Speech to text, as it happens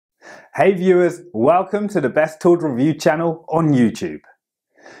Hey viewers, welcome to the Best Tools Review channel on YouTube.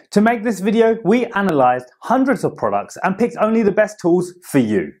 To make this video, we analysed hundreds of products and picked only the best tools for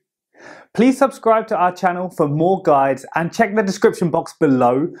you. Please subscribe to our channel for more guides and check the description box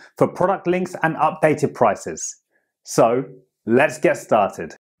below for product links and updated prices. So, let's get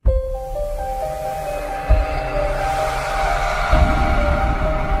started.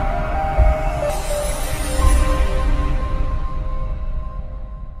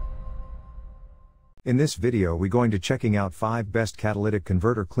 In this video we're going to checking out 5 best catalytic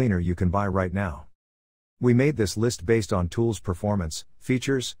converter cleaner you can buy right now. We made this list based on tools performance,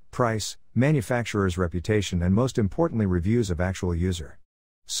 features, price, manufacturer's reputation and most importantly reviews of actual user.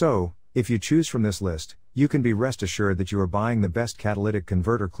 So, if you choose from this list, you can be rest assured that you are buying the best catalytic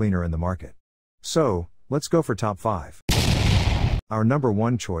converter cleaner in the market. So, let's go for top 5. Our number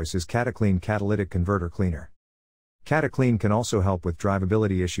 1 choice is CataClean Catalytic Converter Cleaner. CataClean can also help with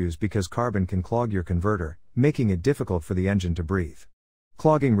drivability issues because carbon can clog your converter, making it difficult for the engine to breathe.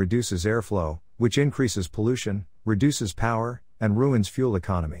 Clogging reduces airflow, which increases pollution, reduces power, and ruins fuel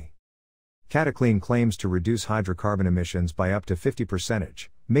economy. CataClean claims to reduce hydrocarbon emissions by up to 50%,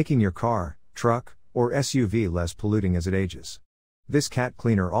 making your car, truck, or SUV less polluting as it ages. This cat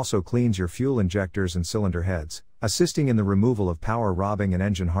cleaner also cleans your fuel injectors and cylinder heads, assisting in the removal of power robbing and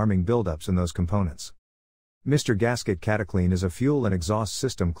engine harming buildups in those components. Mr. Gasket CataClean is a fuel and exhaust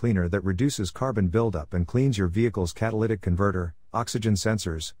system cleaner that reduces carbon buildup and cleans your vehicle's catalytic converter, oxygen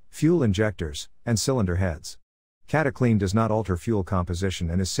sensors, fuel injectors, and cylinder heads. CataClean does not alter fuel composition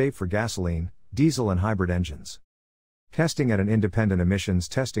and is safe for gasoline, diesel and hybrid engines. Testing at an independent emissions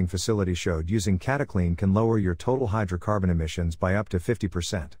testing facility showed using CataClean can lower your total hydrocarbon emissions by up to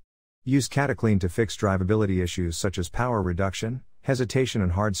 50%. Use CataClean to fix drivability issues such as power reduction, hesitation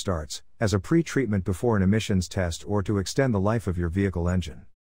and hard starts, as a pre-treatment before an emissions test or to extend the life of your vehicle engine.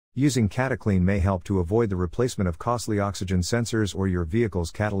 Using CataClean may help to avoid the replacement of costly oxygen sensors or your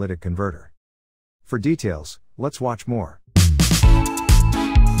vehicle's catalytic converter. For details, let's watch more.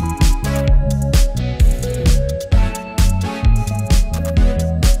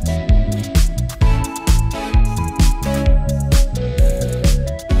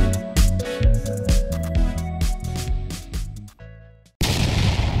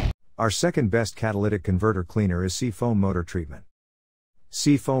 Our second best catalytic converter cleaner is seafoam motor treatment.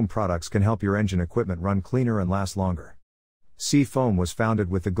 Seafoam products can help your engine equipment run cleaner and last longer. Seafoam was founded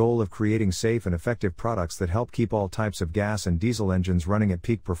with the goal of creating safe and effective products that help keep all types of gas and diesel engines running at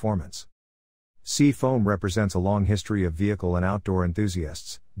peak performance. Seafoam represents a long history of vehicle and outdoor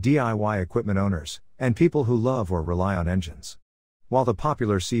enthusiasts, DIY equipment owners, and people who love or rely on engines. While the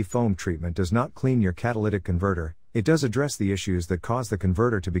popular seafoam treatment does not clean your catalytic converter, it does address the issues that cause the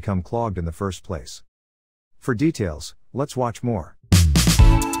converter to become clogged in the first place. For details, let's watch more.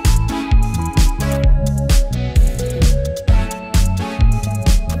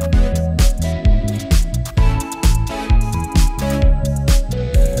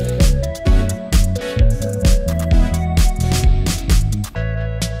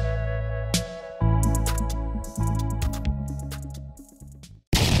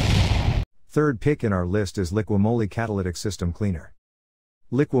 Third pick in our list is Liquimoly Catalytic System Cleaner.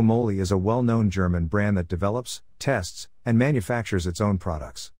 Liquimoly is a well-known German brand that develops, tests, and manufactures its own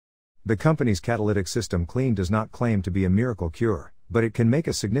products. The company's catalytic system clean does not claim to be a miracle cure, but it can make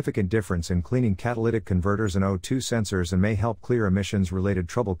a significant difference in cleaning catalytic converters and O2 sensors and may help clear emissions-related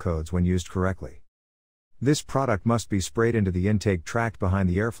trouble codes when used correctly. This product must be sprayed into the intake tract behind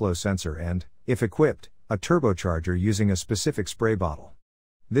the airflow sensor and, if equipped, a turbocharger using a specific spray bottle.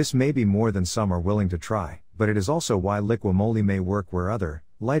 This may be more than some are willing to try, but it is also why Liquimoly may work where other,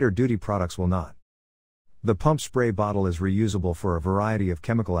 lighter-duty products will not. The pump spray bottle is reusable for a variety of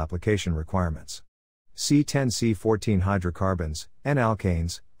chemical application requirements. C10C14 hydrocarbons,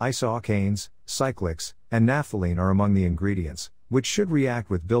 N-alkanes, isooctanes, cyclics, and naphthalene are among the ingredients, which should react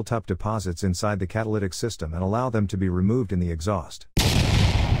with built-up deposits inside the catalytic system and allow them to be removed in the exhaust.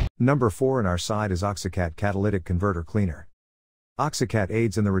 Number 4 in our side is Oxycat Catalytic Converter Cleaner. Oxycat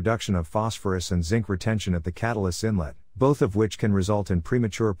aids in the reduction of phosphorus and zinc retention at the catalyst inlet, both of which can result in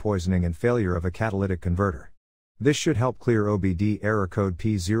premature poisoning and failure of a catalytic converter. This should help clear OBD error code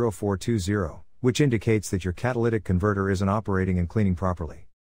P0420, which indicates that your catalytic converter isn't operating and cleaning properly.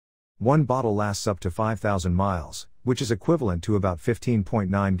 One bottle lasts up to 5,000 miles, which is equivalent to about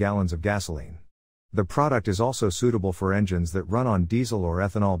 15.9 gallons of gasoline. The product is also suitable for engines that run on diesel or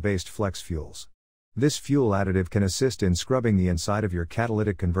ethanol-based flex fuels. This fuel additive can assist in scrubbing the inside of your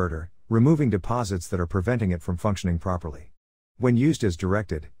catalytic converter, removing deposits that are preventing it from functioning properly. When used as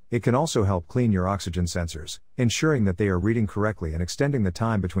directed, It can also help clean your oxygen sensors, ensuring that they are reading correctly and extending the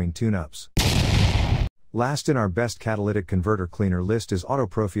time between tune-ups. Last in our best catalytic converter cleaner list is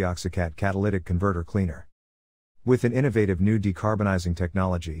AutoProfi Catalytic Converter Cleaner. With an innovative new decarbonizing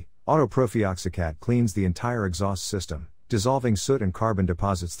technology, AutoProfi cleans the entire exhaust system, dissolving soot and carbon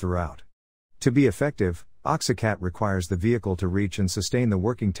deposits throughout. To be effective, OxyCat requires the vehicle to reach and sustain the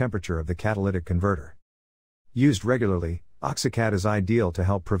working temperature of the catalytic converter. Used regularly, OxyCat is ideal to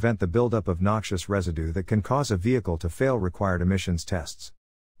help prevent the buildup of noxious residue that can cause a vehicle to fail required emissions tests.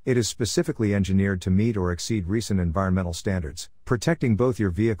 It is specifically engineered to meet or exceed recent environmental standards, protecting both your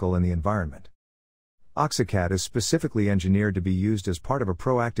vehicle and the environment. OxyCat is specifically engineered to be used as part of a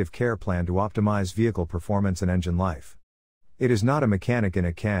proactive care plan to optimize vehicle performance and engine life. It is not a mechanic in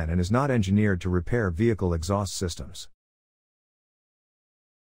a can and is not engineered to repair vehicle exhaust systems.